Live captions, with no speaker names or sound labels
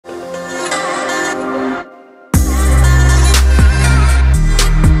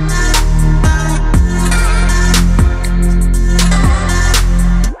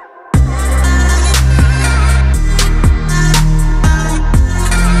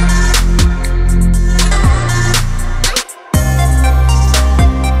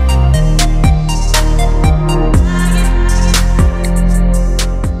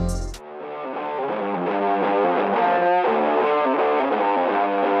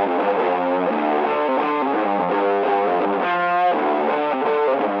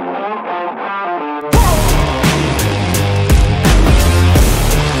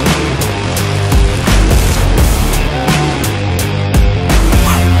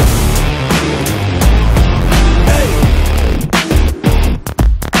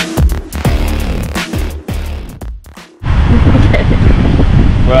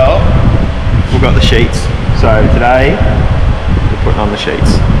the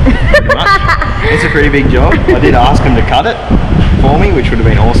sheets. Pretty much. It's a pretty big job. I did ask them to cut it for me, which would have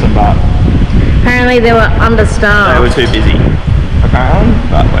been awesome, but apparently they were understaffed. they were too busy, apparently,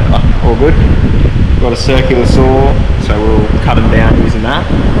 but whatever, all good. Got a circular saw, so we'll cut them down using that.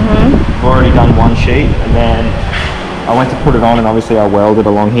 I've already done one sheet, and then I went to put it on, and obviously I welded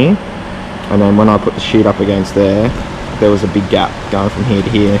along here, and then when I put the sheet up against there was a big gap going from here to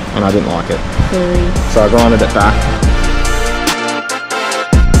here, and I didn't like it. So I grinded it back.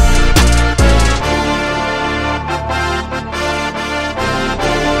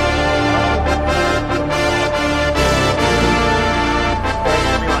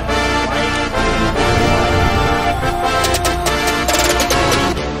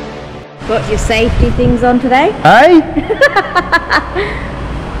 Got your safety things on today? Hey?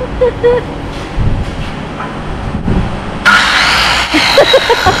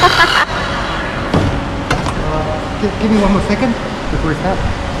 Give me one more second before we start.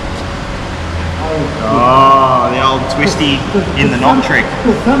 Oh, the old twisty in the knot trick.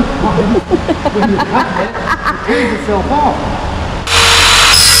 Sometimes when you cut it, it turns itself off.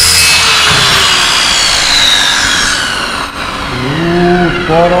 Ooh,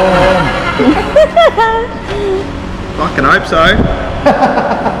 spot on. Fucking hope so.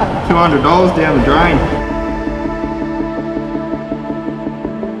 $200 down the drain.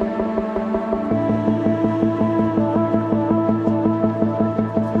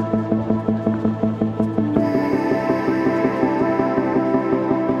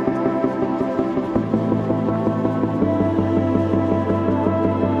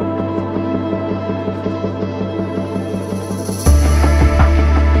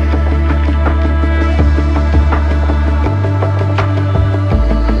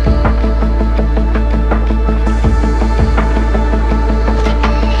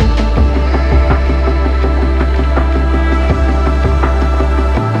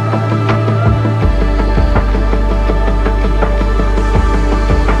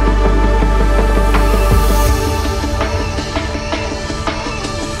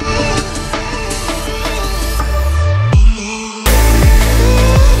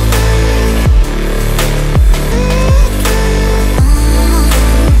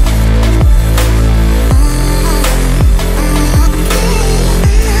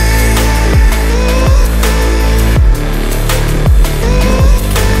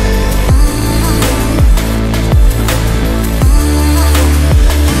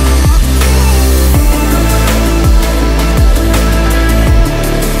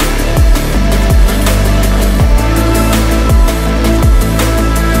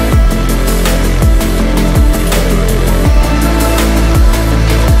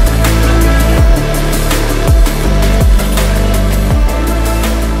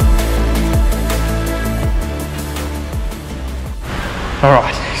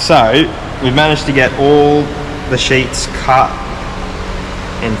 Alright, so we've managed to get all the sheets cut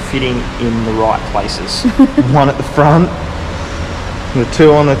and fitting in the right places. One at the front, the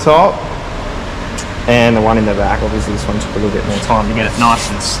two on the top, and the one in the back. Obviously this one took a little bit more time to get it nice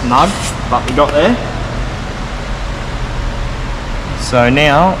and snug, but we got there. So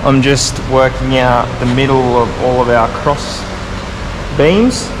now I'm just working out the middle of all of our cross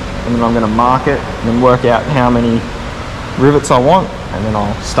beams, and then I'm going to mark it and then work out how many rivets I want, and then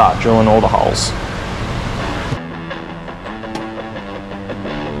I'll start drilling all the holes.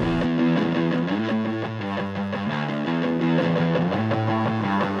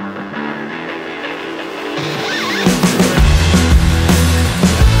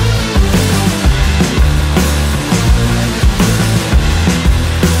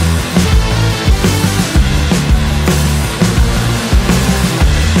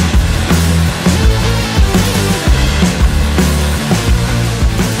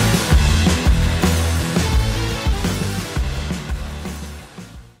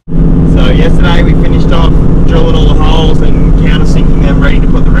 Yesterday we finished off drilling all the holes and countersinking them, ready to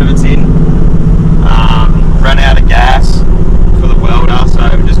put the rivets in. Ran out of gas for the welder,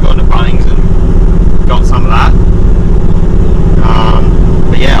 so we've just gone to Bunnings and got some of that.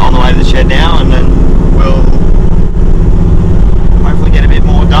 But yeah, on the way to the shed now, and then we'll hopefully get a bit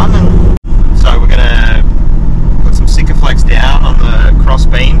more done. And so we're going to put some Sikaflex down on the cross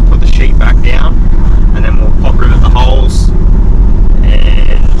beam, put the sheet back down, and then we'll pop rivet the holes.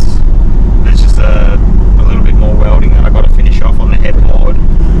 A little bit more weld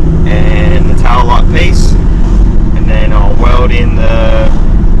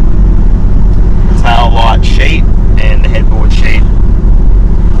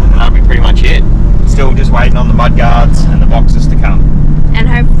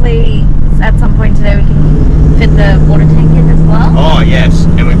Oh yes,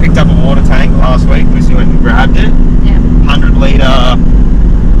 and we picked up a water tank last week. Lucy went and grabbed it. Yeah. 100 litre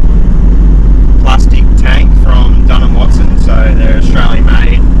plastic tank from Dunn & Watson, so they're Australian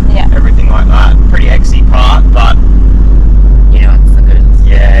made. Yeah. Everything like that. Pretty exy part, but You know, it's the goods.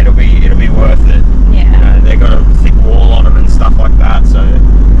 yeah, it'll be worth it. Yeah. You know, they got a thick wall on them and stuff like that, so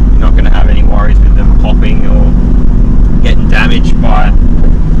you're not going to have any worries with them popping or getting damaged by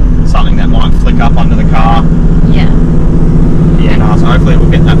something that might flick up under the car. Yeah. Yeah, no, so hopefully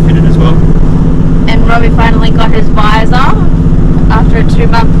we'll get that fitted as well. And Robbie finally got his visor after a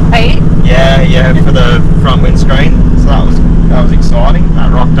 2-month wait. Yeah, for the front windscreen. So that was exciting.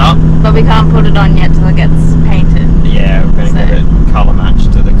 That rocked up. But we can't put it on yet till it gets painted. Yeah, we're going to get it colour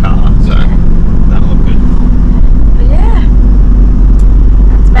matched to the car, so that'll look good. But yeah,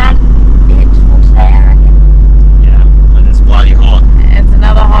 that's about it for today, I reckon. Yeah, and it's bloody hot. It's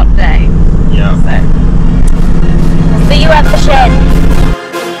another hot day. Yeah. So, we'll see you at the shed.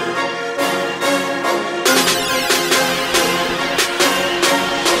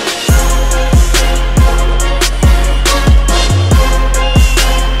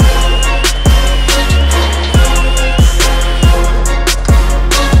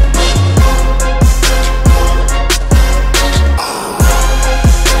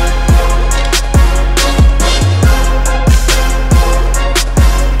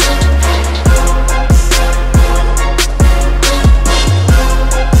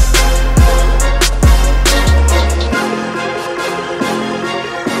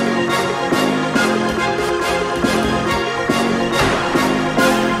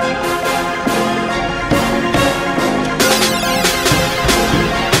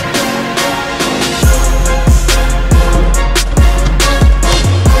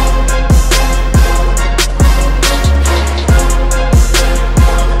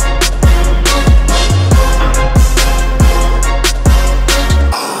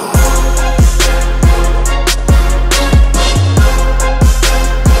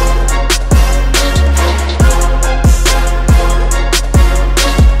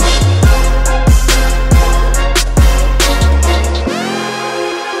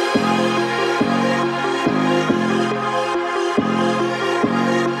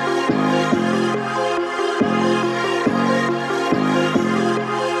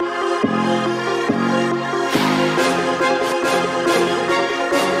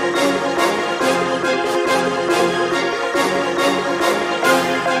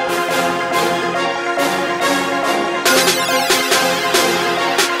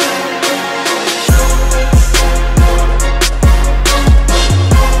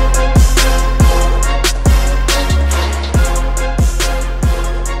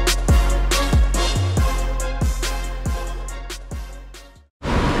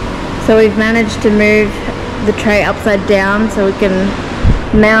 So we've managed to move the tray upside down so we can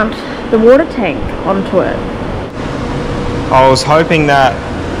mount the water tank onto it. I was hoping that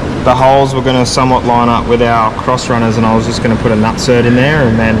the holes were going to somewhat line up with our cross runners, and I was just going to put a nutsert in there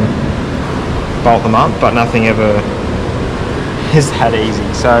and then bolt them up, but nothing ever is that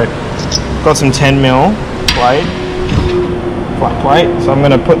easy. So got some 10mm blade, flat plate, so I'm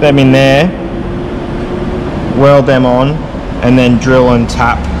going to put them in there, weld them on, and then drill and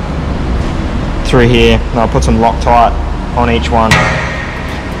tap through here. And I'll put some Loctite on each one.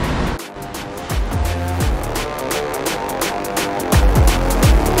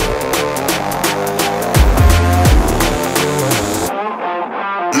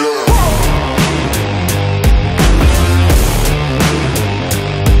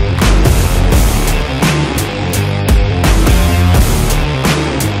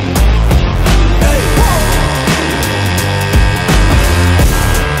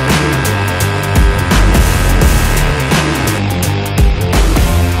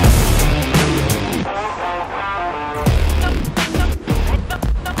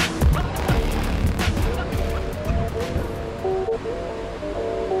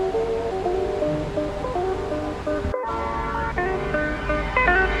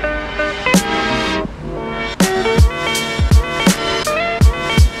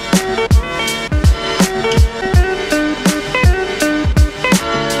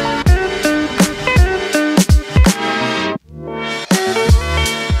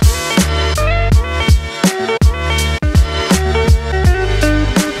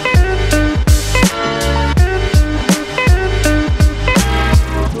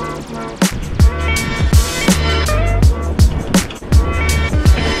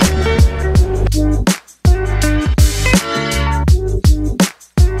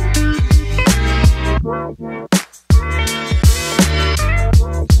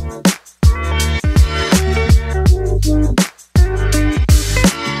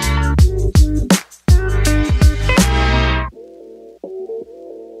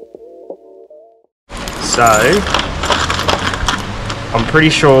 So I'm pretty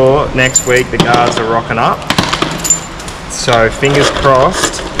sure next week the guards are rocking up. So fingers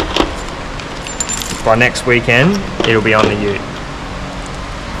crossed, by next weekend it'll be on the ute.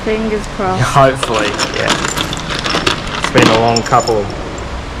 Fingers crossed. Hopefully, yeah. It's been a long couple of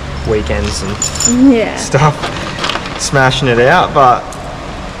weekends and stuff, smashing it out, but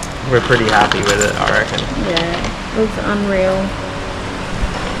we're pretty happy with it, I reckon. Yeah, it looks unreal.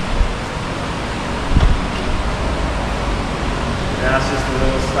 Now it's just the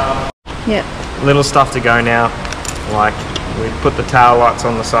little stuff. Yep. Little stuff to go now. Like, we put the tail lights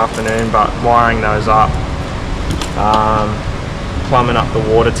on this afternoon, but wiring those up, plumbing up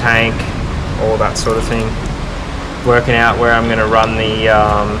the water tank, all that sort of thing. Working out where I'm going to run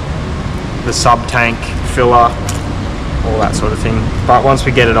the sub tank filler, all that sort of thing. But once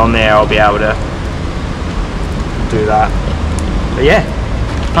we get it on there, I'll be able to do that. But yeah,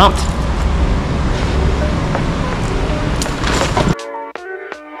 pumped.